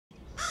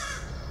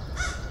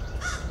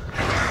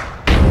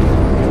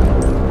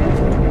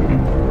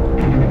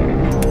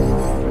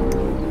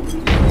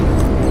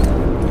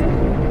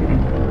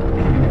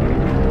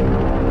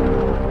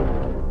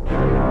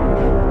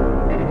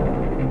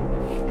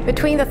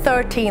between the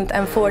 13th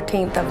and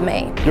 14th of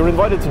May. You're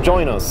invited to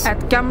join us at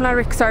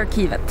Gamla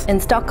Riksarkivet in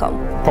Stockholm.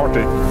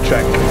 Party,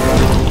 check.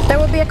 There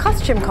will be a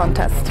costume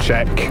contest.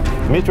 Check.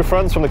 Meet your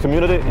friends from the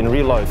community in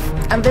real life.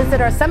 And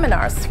visit our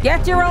seminars.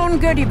 Get your own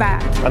goodie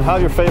bag. And have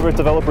your favorite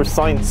developers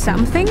sign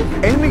something.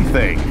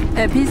 Anything.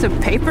 A piece of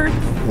paper.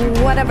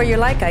 Whatever you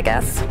like, I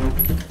guess.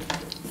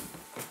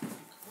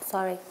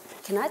 Sorry,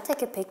 can I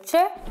take a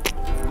picture?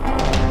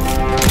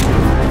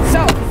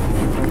 So,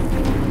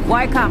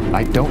 why come?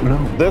 I don't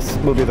know. This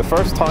will be the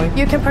first time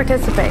you can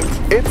participate.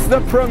 It's the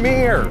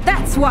premiere.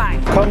 That's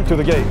why. Come to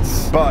the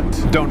gates. But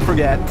don't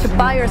forget to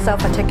buy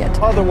yourself a ticket.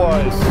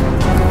 Otherwise,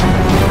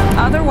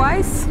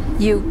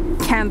 you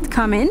can't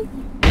come in.